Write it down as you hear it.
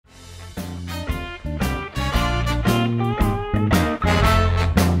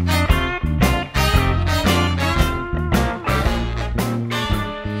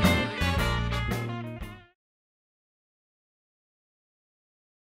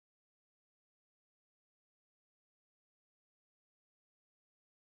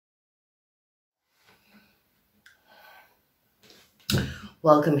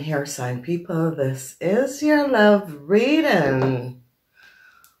Welcome here, sign people. This is your love reading.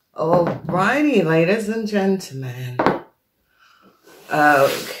 Alrighty, ladies and gentlemen.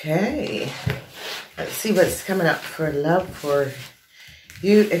 Okay. Let's see what's coming up for love for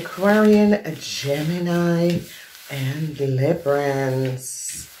you, Aquarian, Gemini, and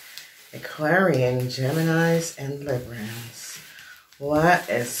Librans. Aquarian, Geminis, and Librans. What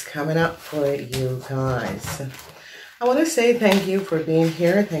is coming up for you guys? I want to say thank you for being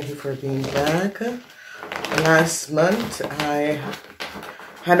here. Thank you for being back. Last month, I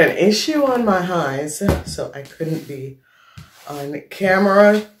had an issue on my eyes, so I couldn't be on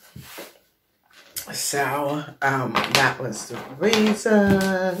camera. So, that was the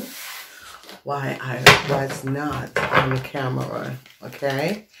reason why I was not on camera,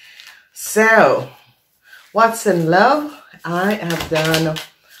 okay? So, what's in love? I have done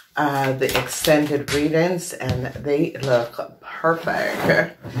the extended readings and they look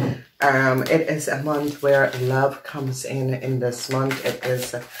perfect. It is a month where love comes in this month. It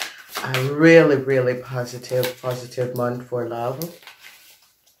is a really positive month for love.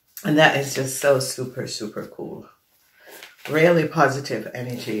 And that is just so super cool. Really positive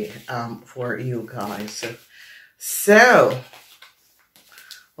energy for you guys. So,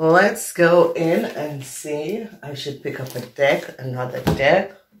 let's go in and see. I should pick up a deck, another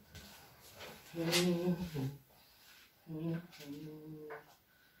deck.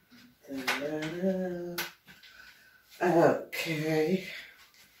 Okay.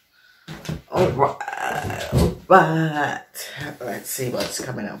 All right. Let's see what's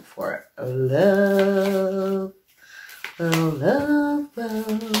coming up for love. Love.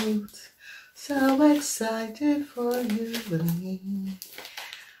 So excited for you and me.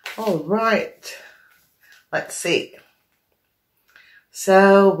 All right. Let's see.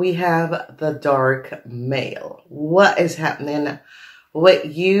 So we have the dark male. What is happening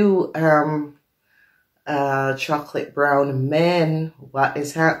with you, chocolate brown men? What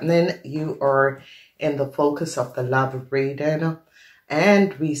is happening? You are in the focus of the love reading.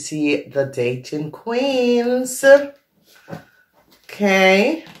 And we see the dating queens.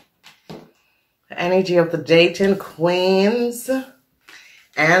 Okay. The energy of the dating queens.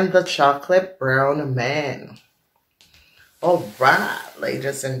 And the chocolate brown man. All right,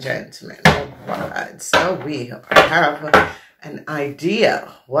 ladies and gentlemen. All right, so we have an idea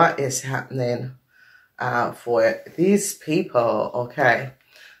what is happening for these people. Okay,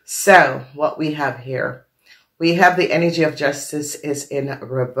 so what we have here, we have the energy of justice is in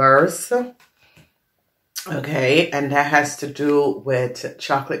reverse. Okay, and that has to do with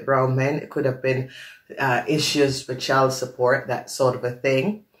chocolate brown men. It could have been issues with child support, that sort of a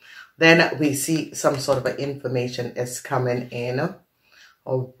thing. Then we see some sort of information is coming in.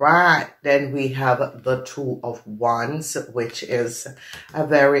 All right. Then we have the Two of Wands, which is a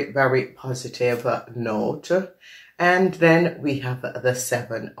very positive note. And then we have the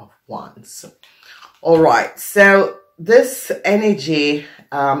Seven of Wands. All right. So this energy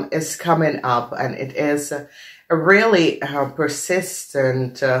is coming up, and it is a really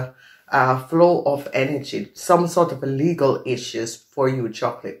persistent flow of energy, some sort of legal issues for you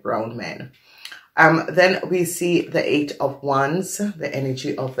chocolate brown men. Then we see the Eight of Wands, the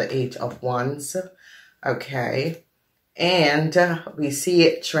energy of the Eight of Wands. Okay. And we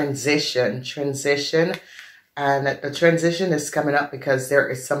see transition, and the transition is coming up because there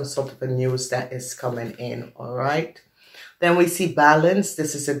is some sort of a news that is coming in. All right. Then we see balance.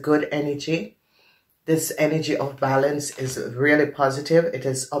 This is a good energy. This energy of balance is really positive. It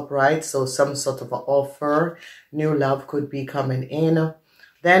is upright, so some sort of an offer, new love could be coming in.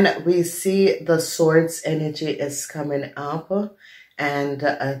 Then we see the Swords energy is coming up, and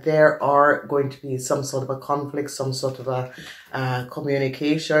there are going to be some sort of a conflict, some sort of a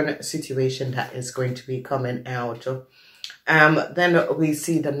communication situation that is going to be coming out. Then we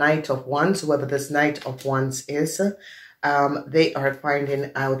see the Knight of Wands, whoever this Knight of Wands is. They are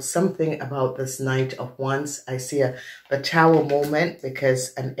finding out something about this Knight of Wands. I see the Tower moment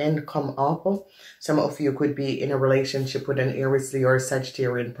because an end come up. Some of you could be in a relationship with an Aries, Leo, or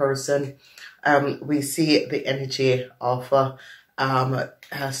Sagittarian person. We see the energy of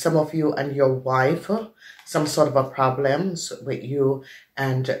some of you and your wife. Some sort of a problems with you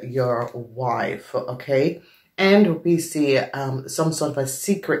and your wife. Okay. And we see some sort of a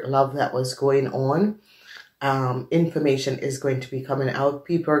secret love that was going on. Information is going to be coming out.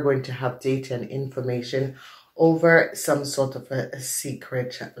 People are going to have data and information over some sort of a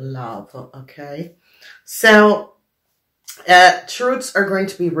secret love. Okay. So, truths are going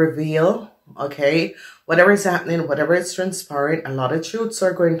to be revealed. Okay. Whatever is happening, whatever is transpiring, a lot of truths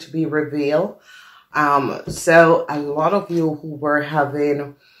are going to be revealed. So a lot of you who were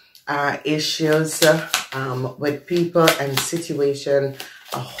having issues with people and situation,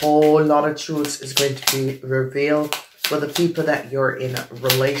 a whole lot of truths is going to be revealed for the people that you're in a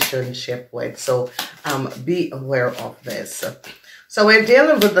relationship with. So be aware of this. So we're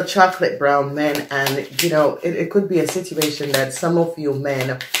dealing with the chocolate brown men, and you know, it could be a situation that some of you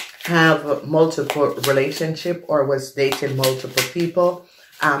men have multiple relationship or was dating multiple people.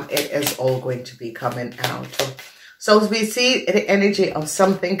 It is all going to be coming out. So we see the energy of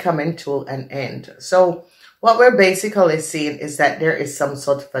something coming to an end. So what we're basically seeing is that there is some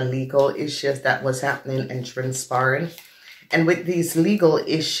sort of a legal issues that was happening and transpiring. And with these legal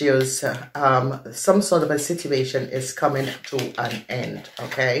issues, some sort of a situation is coming to an end,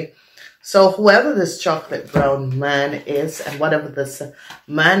 okay? So whoever this chocolate brown man is and whatever this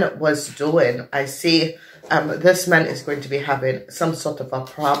man was doing, I see this man is going to be having some sort of a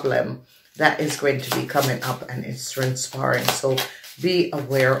problem that is going to be coming up and it's transpiring. So be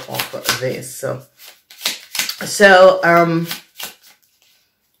aware of this. So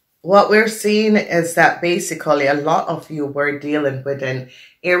what we're seeing is that basically a lot of you were dealing with an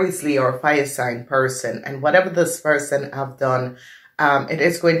Aries, Leo, or fire sign person. And whatever this person have done, it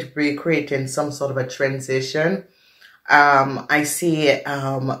is going to be creating some sort of a transition. I see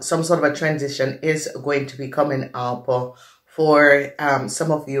some sort of a transition is going to be coming up for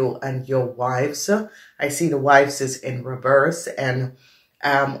some of you and your wives. I see the wives is in reverse, and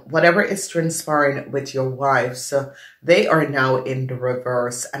whatever is transpiring with your wives, they are now in the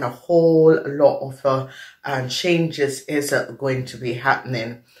reverse, and a whole lot of changes is going to be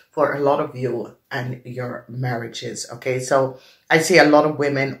happening for a lot of you and your marriages. Okay, so I see a lot of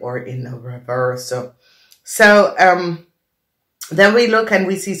women are in the reverse. So then we look and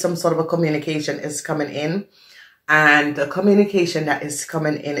we see some sort of a communication is coming in. And the communication that is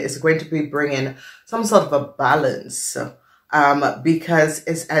coming in is going to be bringing some sort of a balance. Because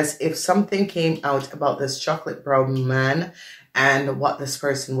it's as if something came out about this chocolate brown man and what this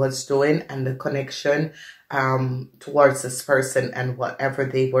person was doing and the connection towards this person and whatever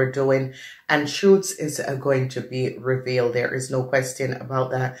they were doing. And truths is going to be revealed. There is no question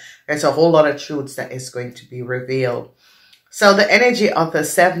about that. There's a whole lot of truths that is going to be revealed. So the energy of the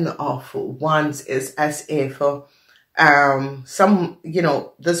Seven of Wands is as if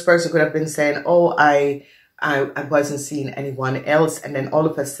this person could have been saying, oh, I wasn't seeing anyone else. And then all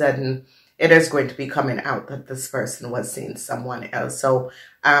of a sudden, it is going to be coming out that this person was seeing someone else. So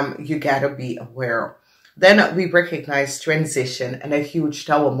you got to be aware. Then we recognize transition and a huge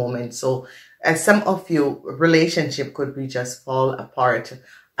tower moment. So some of you, relationship could be just fall apart.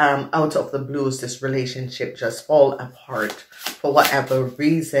 Out of the blues, this relationship just fall apart for whatever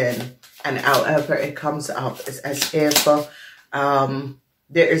reason. And however it comes up, it's as if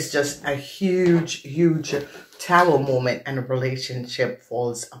there is just a huge tower moment and a relationship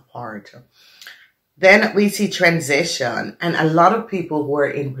falls apart. Then we see transition, and a lot of people who are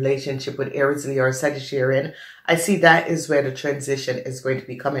in relationship with Aries, Leo, or Sagittarian, I see that is where the transition is going to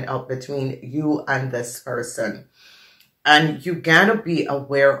be coming up between you and this person. And you gotta be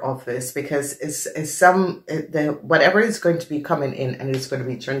aware of this because whatever is going to be coming in and it's going to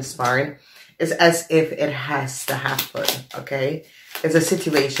be transpiring is as if it has to happen, okay? It's a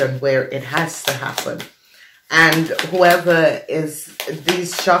situation where it has to happen. And whoever is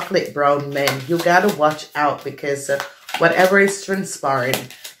these chocolate brown men, you gotta watch out because whatever is transpiring,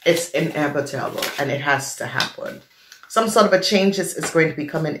 it's inevitable and it has to happen. Some sort of a changes is going to be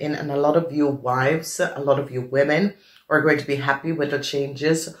coming in, and a lot of you wives, a lot of you women are going to be happy with the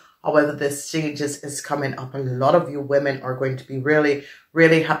changes. However, this changes is coming up. A lot of you women are going to be really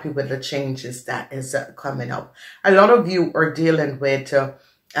happy with the changes that is coming up. A lot of you are dealing with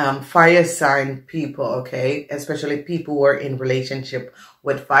fire sign people, okay? Especially people who are in relationship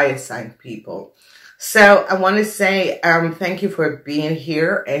with fire sign people. So I want to say thank you for being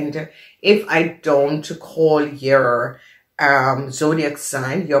here. And if I don't call your zodiac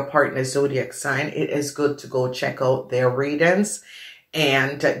sign, your partner's zodiac sign, it is good to go check out their readings.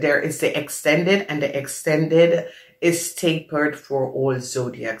 And there is the extended, and the extended is tapered for all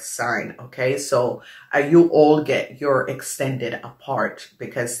zodiac sign. Okay, so you all get your extended apart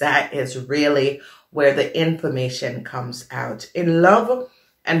because that is really where the information comes out. In love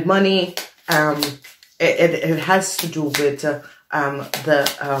and money, it has to do with the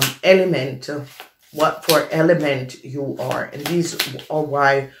element, what for element you are. And these are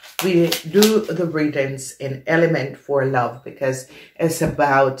why we do the readings in element for love, because it's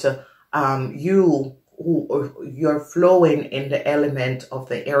about you're flowing in the element of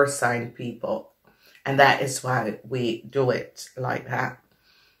the air sign people. And that is why we do it like that.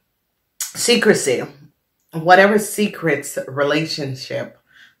 secrecy, whatever secrets relationship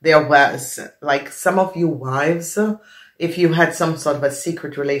there was, like some of you wives, if you had some sort of a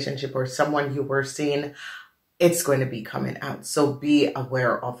secret relationship or someone you were seeing, it's going to be coming out. So be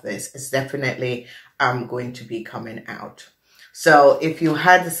aware of this. It's definitely going to be coming out. So if you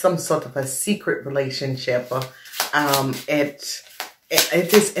had some sort of a secret relationship, it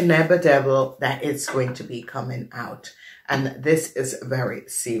is inevitable that it's going to be coming out. And this is very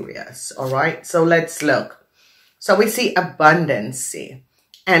serious. All right. So let's look. So we see abundance.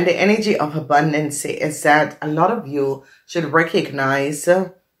 And the energy of abundance is that a lot of you should recognize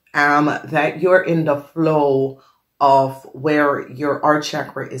that you're in the flow of where your heart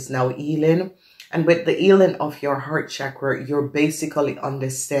chakra is now healing. And with the healing of your heart chakra, you're basically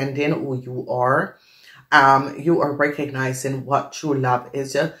understanding who you are. You are recognizing what true love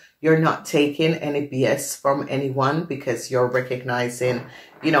is. You're not taking any BS from anyone because you're recognizing,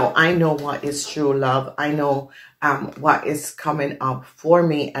 you know, I know what is true love. I know what is coming up for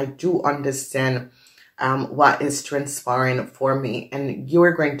me. I do understand what is transpiring for me. And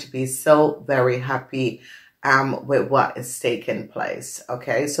you're going to be so very happy with what is taking place.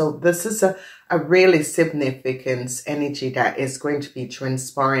 Okay, so this is a really significant energy that is going to be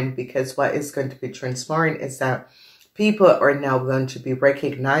transpiring, because what is going to be transpiring is that people are now going to be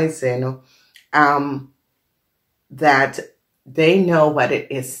recognizing that they know what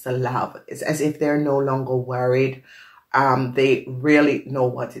it is to love. It's as if they're no longer worried. They really know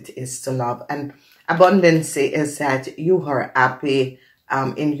what it is to love. And abundance is that you are happy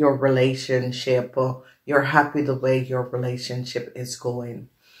in your relationship. You're happy the way your relationship is going.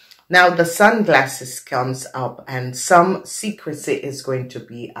 Now the sunglasses comes up and some secrecy is going to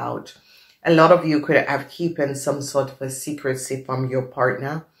be out. A lot of you could have keeping some sort of a secrecy from your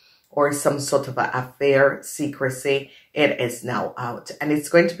partner or some sort of an affair secrecy. It is now out, and it's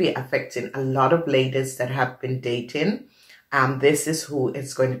going to be affecting a lot of ladies that have been dating. This is who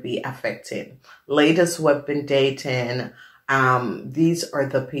it's going to be affecting. Ladies who have been dating, these are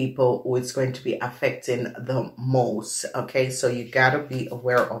the people who it's going to be affecting the most. Okay, so you gotta be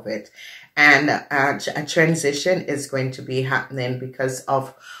aware of it. And a transition is going to be happening because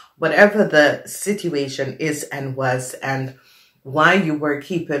of whatever the situation is and was, and why you were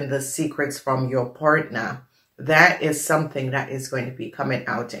keeping the secrets from your partner. That is something that is going to be coming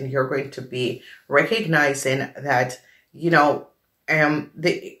out, and you're going to be recognizing that, you know,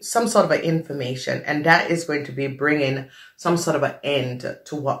 some sort of information, and that is going to be bringing some sort of an end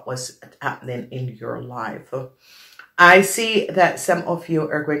to what was happening in your life. I see that some of you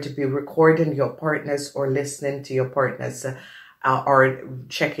are going to be recording your partners or listening to your partners or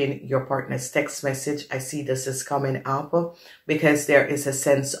checking your partner's text message. I see this is coming up because there is a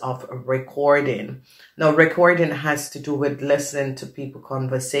sense of recording. Now, recording has to do with listening to people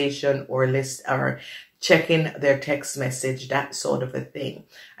conversation or checking their text message, that sort of a thing.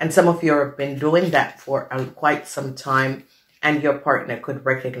 And some of you have been doing that for quite some time, and your partner could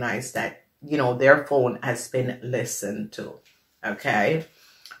recognize that, you know, their phone has been listened to. Okay.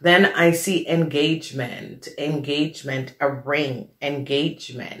 Then I see engagement, a ring,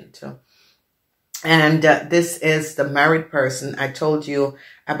 engagement. And this is the married person. I told you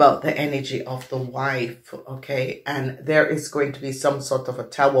about the energy of the wife, okay? And there is going to be some sort of a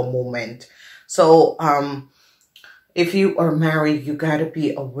tower moment. So if you are married, you got to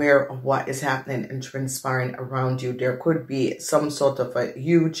be aware of what is happening and transpiring around you. There could be some sort of a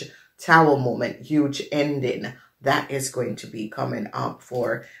huge tower moment, huge ending that is going to be coming up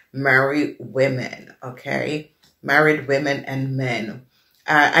for married women, okay? Married women and men.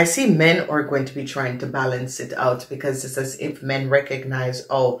 I see men are going to be trying to balance it out, because it's as if men recognize,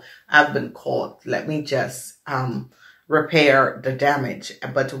 oh, I've been caught. Let me just repair the damage.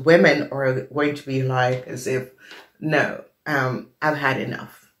 But women are going to be like as if, no, I've had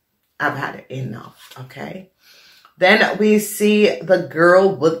enough. I've had enough, okay? Then we see the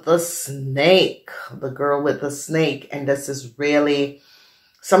girl with the snake. The girl with the snake. And this is really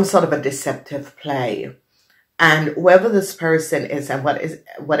some sort of a deceptive play. And whoever this person is and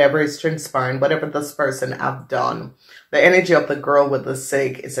whatever is transpiring, whatever this person have done, the energy of the girl with the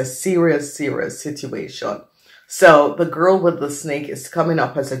snake is a serious, serious situation. So the girl with the snake is coming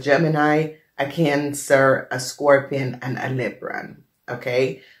up as a Gemini, a Cancer, a Scorpion, and a Libran.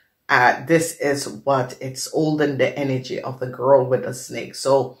 Okay. This is what it's holding the energy of the girl with the snake.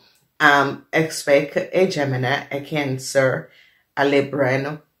 So expect a Gemini, a Cancer, a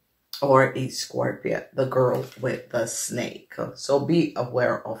Libran, or a Scorpio, the girl with the snake. So be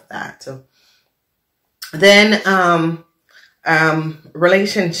aware of that. Then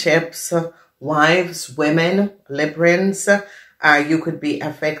relationships, wives, women, Librans. You could be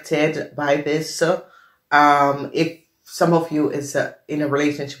affected by this. If some of you is in a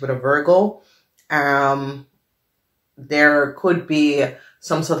relationship with a Virgo, there could be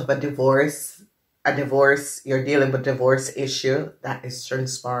some sort of a divorce. You're dealing with divorce issue that is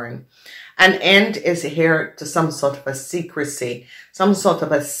transpiring. An end is here to some sort of a secrecy, some sort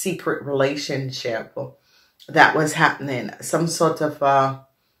of a secret relationship that was happening, some sort of a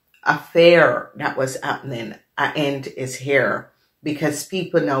affair that was happening. An end is here because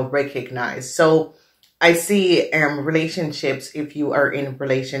people now recognize. So I see relationships, if you are in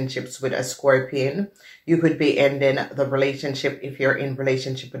relationships with a Scorpion, you could be ending the relationship. If you're in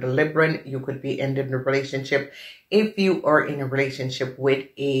relationship with a Libran, you could be ending the relationship. If you are in a relationship with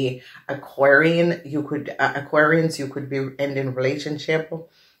a Aquarian, Aquarians, you could be ending relationship.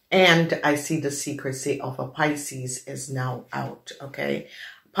 And I see the secrecy of a Pisces is now out, okay?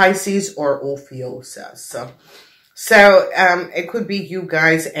 Pisces or Ophiuchus. So it could be you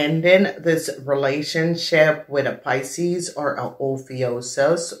guys ending this relationship with a Pisces or an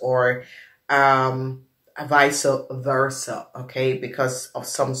Ophiuchus, or vice versa, okay, because of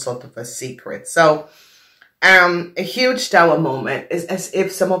some sort of a secret. So a huge tower moment is as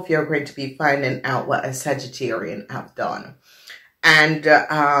if some of you are going to be finding out what a Sagittarian have done. And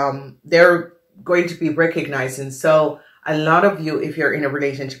they're going to be recognizing. So a lot of you, if you're in a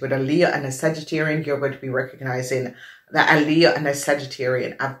relationship with a Leo and a Sagittarian, you're going to be recognizing that a Leo and a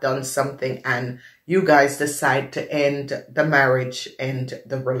Sagittarian have done something, and you guys decide to end the marriage, end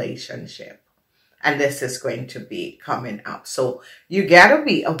the relationship. And this is going to be coming up. So you got to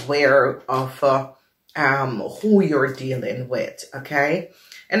be aware of who you're dealing with, okay?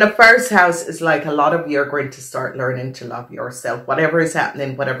 And the first house is like a lot of you are going to start learning to love yourself. Whatever is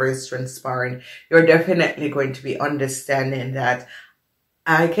happening, whatever is transpiring, you're definitely going to be understanding that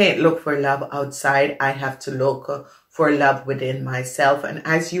I can't look for love outside. I have to look for love within myself. And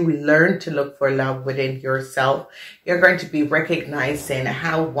as you learn to look for love within yourself, you're going to be recognizing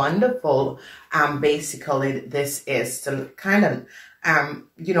how wonderful basically this is to kind of,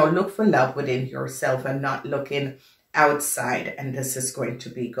 you know, look for love within yourself and not looking outside. And this is going to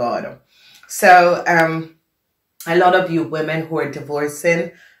be good. So a lot of you women who are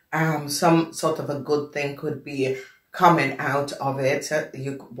divorcing, some sort of a good thing could be coming out of it.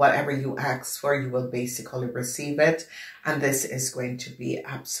 Whatever you ask for, you will basically receive it, and this is going to be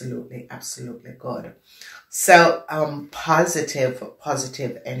absolutely good. So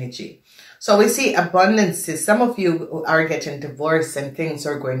positive energy. So we see abundances. Some of you are getting divorced and things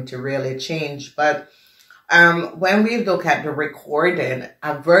are going to really change, but when we look at the recording,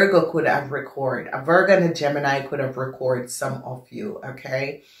 a Virgo could have recorded, a Virgo and a Gemini could have recorded some of you,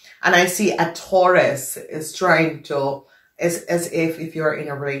 okay? And I see a Taurus is trying to, as if you're in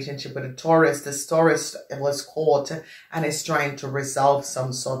a relationship with a Taurus, this Taurus was caught and is trying to resolve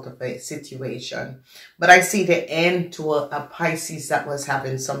some sort of a situation. But I see the end to a Pisces that was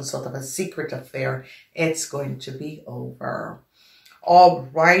having some sort of a secret affair. It's going to be over.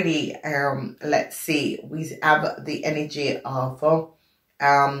 Alrighty, let's see. We have the energy of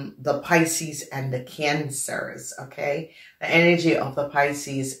the Pisces and the Cancers, okay? The energy of the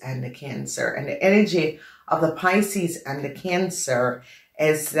Pisces and the Cancer. And the energy of the Pisces and the Cancer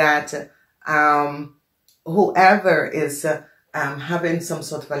is that whoever is having some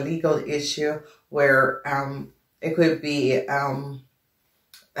sort of a legal issue where it could be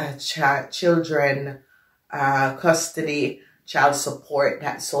children, custody, child support,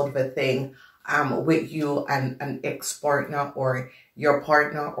 that sort of a thing, with you and an ex-partner or your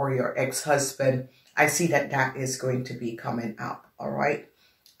partner or your ex-husband. I see that that is going to be coming up, all right?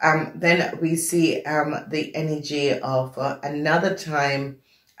 Then we see the energy of another time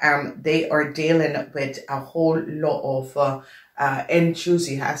they are dealing with a whole lot of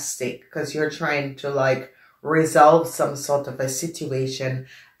enthusiastic, because you're trying to like resolve some sort of a situation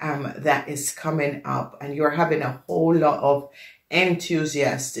that is coming up, and you're having a whole lot of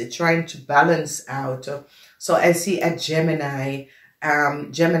enthusiastic, trying to balance out. So I see a Gemini.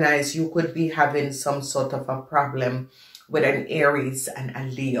 Geminis, you could be having some sort of a problem with an Aries and a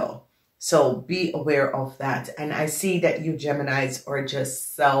Leo. So be aware of that. And I see that you Geminis are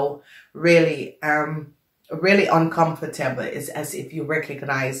just so really, really uncomfortable. It's as if you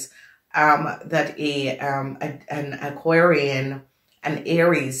recognize that an Aquarian, an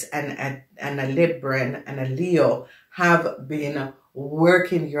Aries, and a Libran, and a Leo have been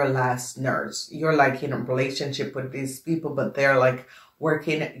working your last nerves. You're like in a relationship with these people, but they're like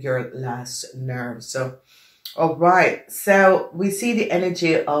working your last nerves. So, all right. So we see the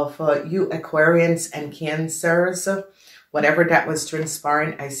energy of you Aquarians and Cancers. Whatever that was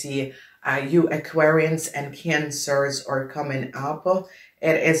transpiring, I see You Aquarians and Cancers are coming up.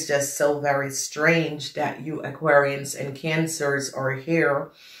 It is just so very strange that you Aquarians and Cancers are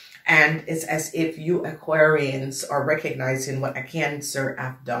here. And it's as if you Aquarians are recognizing what a Cancer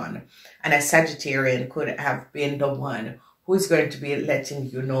have done. And a Sagittarian could have been the one who is going to be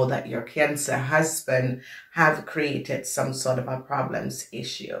letting you know that your Cancer husband have created some sort of a problems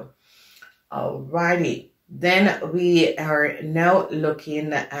issue. Alrighty. Then we are now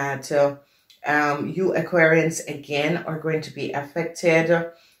looking at you Aquarians again are going to be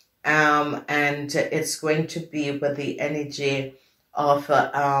affected. And it's going to be with the energy of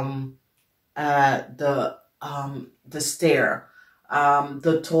the stair,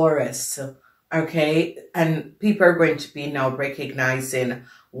 the Taurus, okay? And people are going to be now recognizing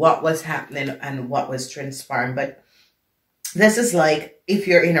what was happening and what was transpiring. But this is like if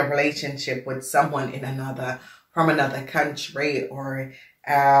you're in a relationship with someone from another country or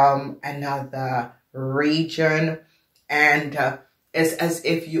another region, and it's as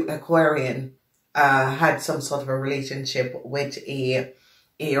if you Aquarian had some sort of a relationship with a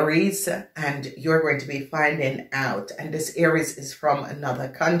Aries, and you're going to be finding out, and this Aries is from another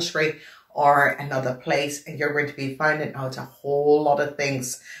country or another place, and you're going to be finding out a whole lot of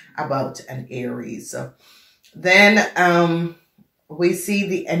things about an Aries. Then we see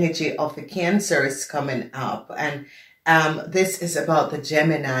the energy of the Cancers coming up, and this is about the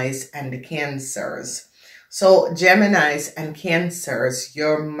Geminis and the Cancers. So Geminis and Cancers,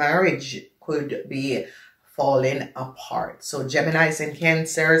 your marriage could be falling apart. So Geminis and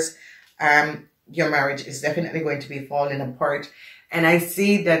Cancers, your marriage is definitely going to be falling apart. And I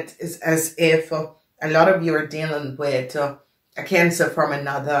see that it's as if a lot of you are dealing with a Cancer from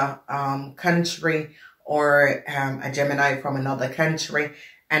another country, or a Gemini from another country,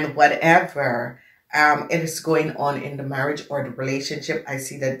 and whatever it is going on in the marriage or the relationship, I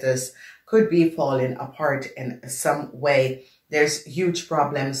see that this could be falling apart in some way. There's huge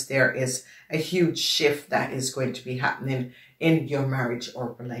problems. There is a huge shift that is going to be happening in your marriage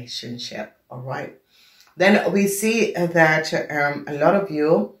or relationship. All right. Then we see that a lot of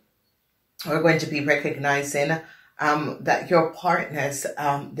you are going to be recognizing that your partners,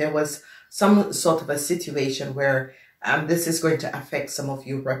 there was some sort of a situation where this is going to affect some of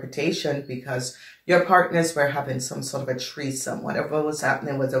your reputation, because your partners were having some sort of a threesome. Whatever was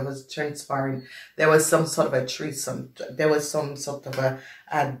happening, whatever was transpiring, there was some sort of a threesome. There was some sort of a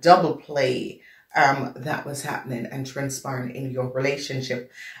double play that was happening and transpiring in your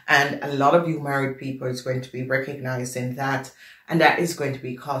relationship. And a lot of you married people is going to be recognizing that, and that is going to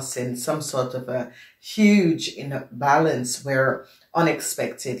be causing some sort of a huge imbalance where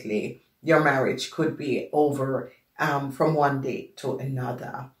unexpectedly your marriage could be over from one day to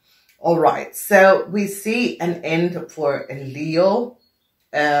another. All right, so we see an end for a Leo.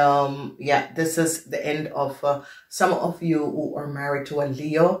 Yeah, this is the end of some of you who are married to a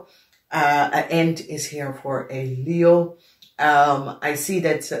Leo. An end is here for a Leo. I see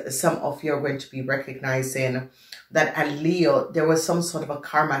that some of you are going to be recognizing that a Leo, there was some sort of a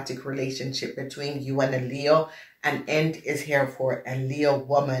karmatic relationship between you and a Leo. An end is here for a Leo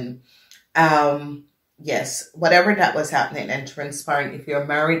woman. Yes, whatever that was happening and transpiring, if you're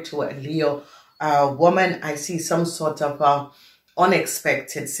married to a Leo woman, I see some sort of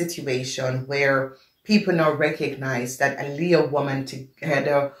unexpected situation where people now recognize that a Leo woman,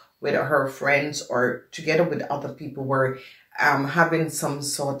 together with her friends or together with other people, were having some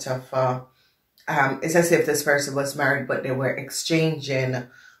sort of, it's as if this person was married, but they were exchanging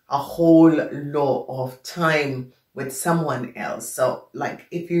a whole lot of time with someone else. So like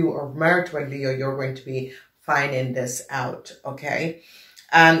if you are married to a Leo, you're going to be finding this out, okay?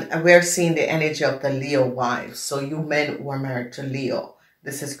 And we're seeing the energy of the Leo wives. So you men who are married to Leo,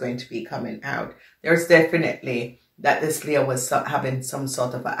 this is going to be coming out. There's definitely that this Leo was having some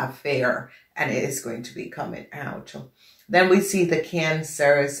sort of an affair, and it is going to be coming out. Then we see the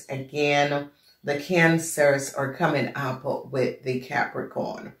Cancers again. The Cancers are coming up with the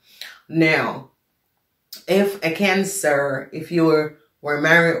Capricorn. Now, if a Cancer, if you were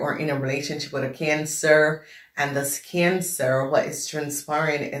married or in a relationship with a Cancer, and this Cancer, what is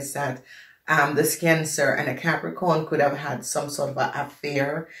transpiring is that this Cancer and a Capricorn could have had some sort of an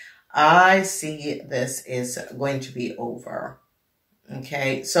affair. I see this is going to be over.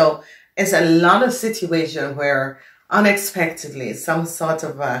 Okay, so it's a lot of situation where unexpectedly some sort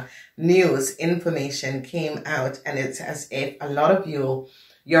of news information came out, and it's as if a lot of you,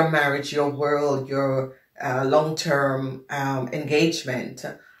 your marriage, your world, your long-term engagement,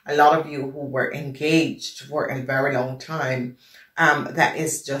 a lot of you who were engaged for a very long time, that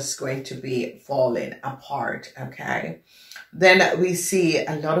is just going to be falling apart, okay? Then we see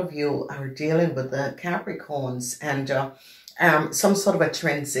a lot of you are dealing with the Capricorns and some sort of a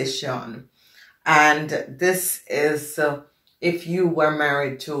transition. And this is if you were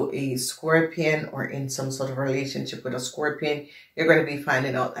married to a Scorpion or in some sort of relationship with a Scorpion, you're going to be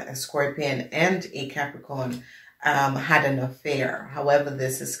finding out that a Scorpion and a Capricorn had an affair. However,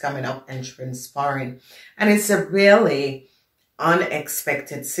 this is coming up and transpiring. And it's a really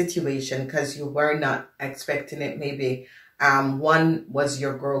unexpected situation because you were not expecting it. Maybe one was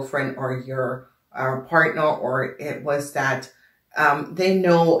your girlfriend or your partner, or it was that they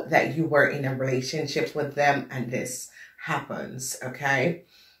know that you were in a relationship with them and this happens, okay?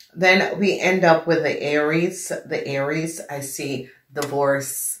 Then we end up with the Aries. The Aries, I see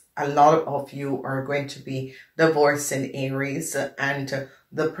divorce. A lot of you are going to be divorced in Aries, and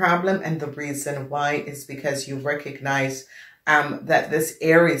the problem and the reason why is because you recognize that this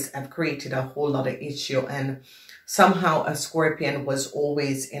Aries have created a whole lot of issue, and somehow a Scorpion was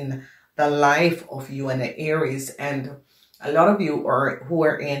always in the life of you and the Aries, and a lot of you who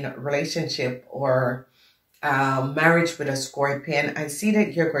are in relationship or marriage with a Scorpion, I see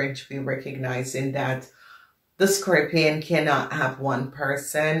that you're going to be recognizing that the Scorpion cannot have one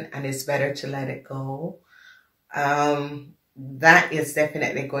person and it's better to let it go. That is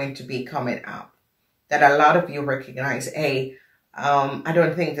definitely going to be coming up. That a lot of you recognize, hey, I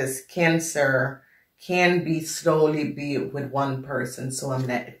don't think this Cancer can be slowly be with one person, so I'm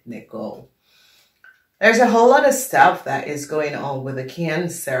letting it go. There's a whole lot of stuff that is going on with the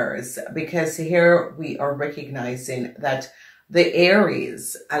Cancers, because here we are recognizing that the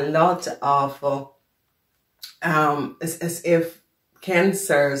Aries, a lot of, it's as if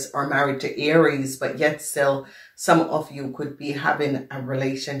Cancers are married to Aries, but yet still some of you could be having a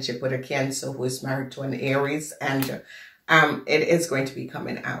relationship with a Cancer who is married to an Aries, and it is going to be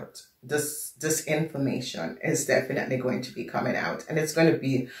coming out. This information is definitely going to be coming out, and it's going to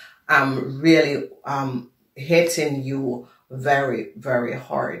be really hitting you very, very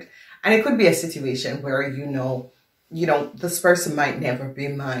hard. And it could be a situation where, you know, this person might never be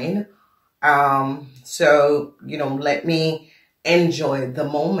mine. So, let me enjoy the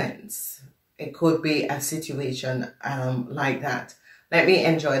moments. It could be a situation like that. Let me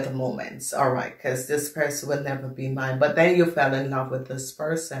enjoy the moments. All right. Because this person will never be mine. But then you fell in love with this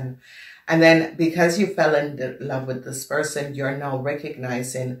person. And then because you fell in love with this person, you're now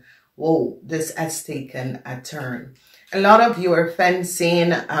recognizing, whoa, this has taken a turn. A lot of you are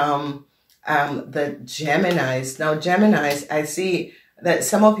fencing the Geminis. Now, Geminis, I see that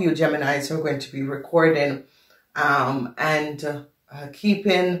some of you Geminis are going to be recording and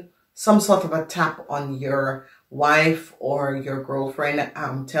keeping some sort of a tap on your wife or your girlfriend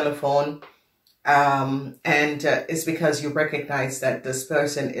telephone. And it's because you recognize that this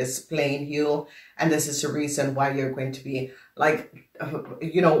person is playing you, and this is the reason why you're going to be like,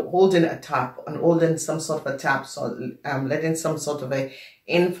 holding a tap and holding some sort of a tap, so letting some sort of a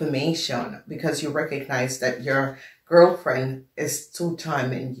information, because you recognize that your girlfriend is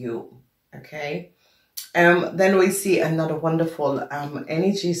two-timing you, okay? Then we see another wonderful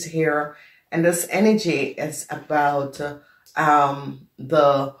energies here, and this energy is about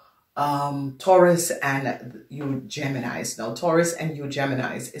the Taurus and you Geminis. Now, Taurus and you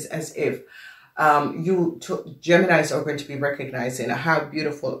Geminis is as if Geminis are going to be recognizing how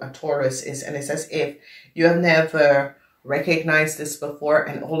beautiful a Taurus is, and it's as if you have never recognized this before,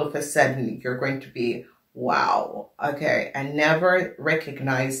 and all of a sudden you're going to be, wow, okay, I never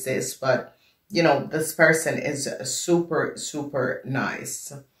recognized this, but this person is super, super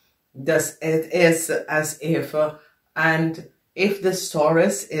nice. It is as if, and if this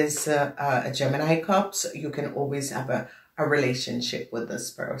Taurus is a Gemini cups, you can always have a relationship with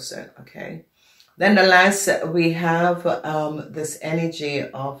this person, okay? Then the last, we have this energy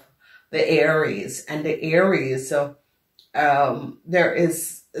of the Aries. And the Aries, there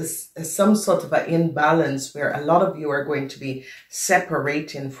is some sort of an imbalance where a lot of you are going to be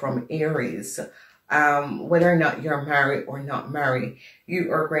separating from Aries. Whether or not you're married or not married,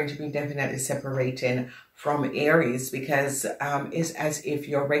 you are going to be definitely separating from Aries, because it's as if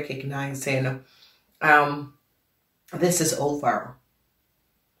you're recognizing this is over.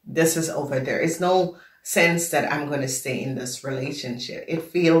 This is over. There is no sense that I'm going to stay in this relationship. It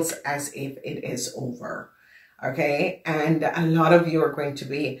feels as if it is over. Okay. And a lot of you are going to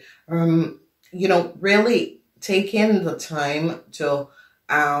be, really taking the time to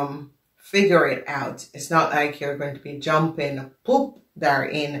figure it out. It's not like you're going to be jumping, poop, they're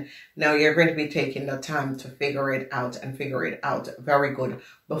in. Now you're going to be taking the time to figure it out and figure it out very good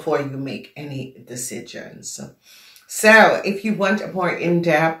before you make any decisions. So if you want a more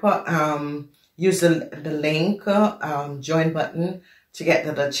in-depth, use the link, join button to get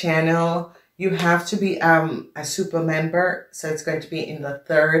to the channel. You have to be a super member, so it's going to be in the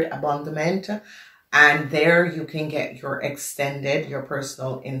 3rd abonnement, and there you can get your extended, your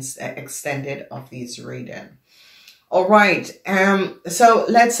personal extended of these reading. All right, so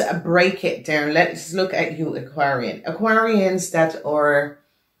let's break it down. Let's look at you, Aquarian. Aquarians that are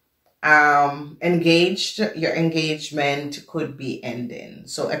engaged, your engagement could be ending.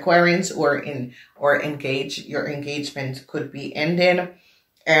 So Aquarians who are engaged, your engagement could be ending.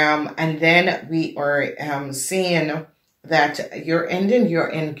 And then we are seeing that you're ending your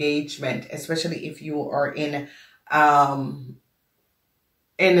engagement, especially if you are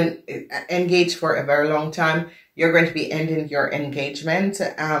engaged for a very long time. You're going to be ending your engagement.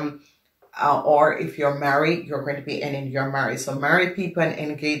 Or if you're married, you're going to be ending your marriage. So married people and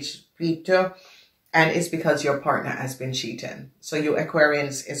engaged people, and it's because your partner has been cheating. So you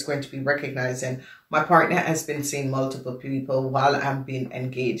Aquarians is going to be recognizing, my partner has been seeing multiple people while I'm being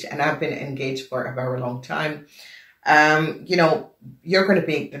engaged, and I've been engaged for a very long time. You know, you're going to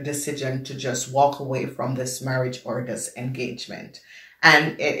make the decision to just walk away from this marriage or this engagement,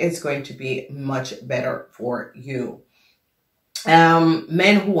 and it is going to be much better for you.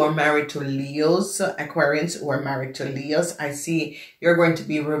 Men who are married to Leos, Aquarians who are married to Leos, I see you're going to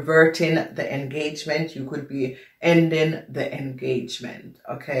be reverting the engagement. You could be ending the engagement.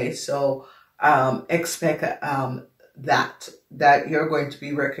 Okay, so expect that you're going to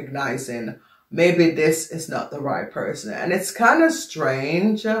be recognizing maybe this is not the right person. And it's kind of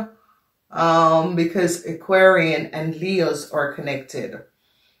strange because Aquarian and Leos are connected.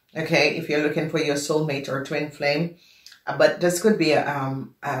 Okay, if you're looking for your soulmate or twin flame. But this could be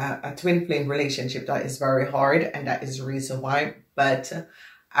a twin flame relationship that is very hard, and that is the reason why. But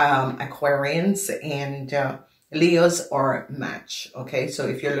Aquarians and Leos are match. Okay, so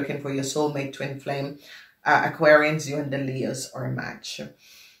if you're looking for your soulmate twin flame, Aquarians, you and the Leos are a match.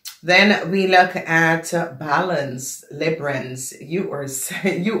 Then we look at balance, Librans. You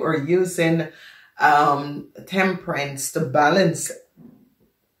are using temperance to balance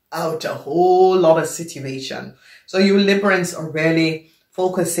out a whole lot of situation. So you Librans are really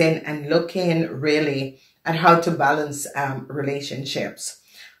focusing and looking really at how to balance relationships.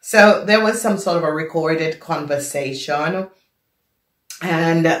 So there was some sort of a recorded conversation,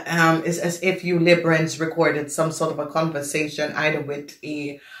 and it's as if you Librans recorded some sort of a conversation either with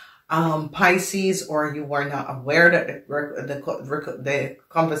a Pisces, or you were not aware that the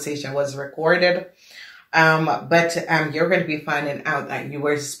conversation was recorded. But you're going to be finding out that you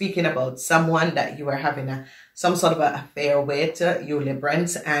were speaking about someone that you were having some sort of an affair with, you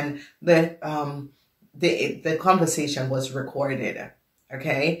Librans, and the conversation was recorded.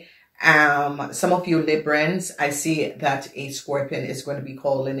 Okay. Some of you Librans, I see that a Scorpion is going to be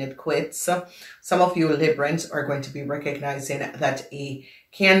calling it quits. Some of you Librans are going to be recognizing that a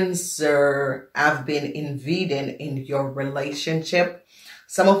Cancer have been invading in your relationship.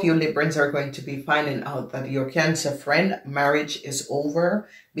 Some of you Librans are going to be finding out that your Cancer friend marriage is over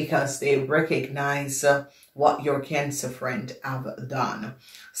because they recognize what your Cancer friend have done.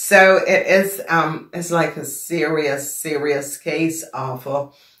 So it is it's like a serious case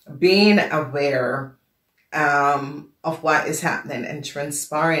of being aware of what is happening and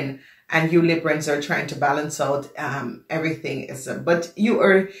transpiring. And you Librans are trying to balance out everything. But you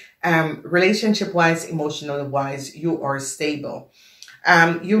are relationship-wise, emotional-wise, you are stable.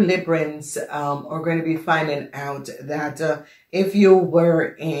 You Librans are going to be finding out that if you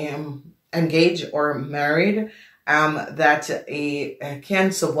were engaged or married, that a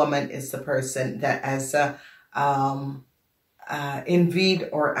Cancer woman is the person that has invade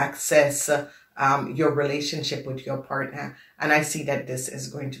or access your relationship with your partner. And I see that this is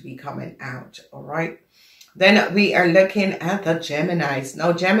going to be coming out. All right. Then we are looking at the Geminis.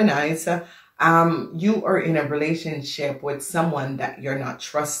 Now, Geminis, you are in a relationship with someone that you're not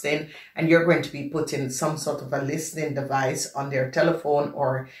trusting, and you're going to be putting some sort of a listening device on their telephone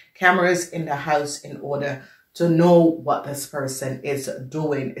or cameras in the house in order to know what this person is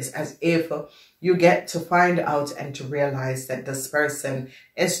doing. It's as if you get to find out and to realize that this person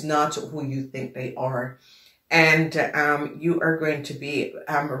is not who you think they are. And you are going to be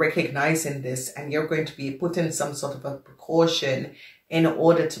recognizing this, and you're going to be putting some sort of a precaution in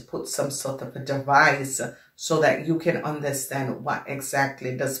order to put some sort of a device so that you can understand what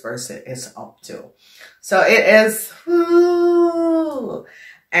exactly this person is up to. So it is,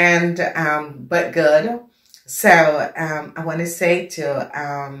 but good. So I want to say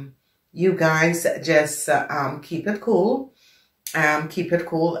to you guys, just keep it cool. Keep it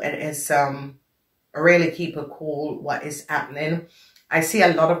cool. It is really keep it cool what is happening. I see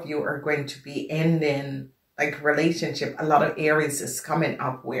a lot of you are going to be ending like relationship. A lot of Aries is coming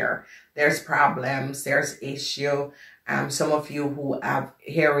up where there's problems, there's issue. Some of you who have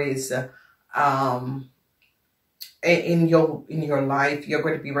Aries in your life, you're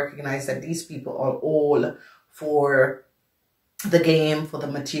going to be recognized that these people are all for the game, for the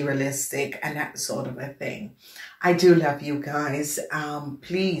materialistic and that sort of a thing. I do love you guys.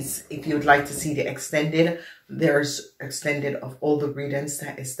 Please, if you'd like to see the extended, there's extended of all the readings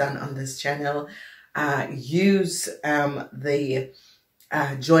that is done on this channel. Use the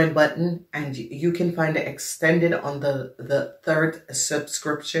join button, and you can find it extended on the third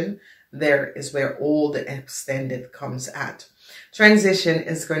subscription. There is where all the extended comes at. Transition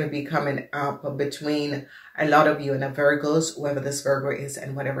is going to be coming up between a lot of you and the Virgos, whoever this Virgo is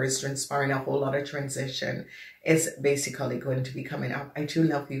and whatever is transpiring. A whole lot of transition is basically going to be coming up. I do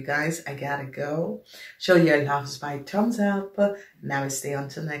love you guys. I gotta go. Show your loves by thumbs up. Now stay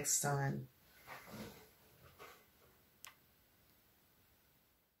until next time.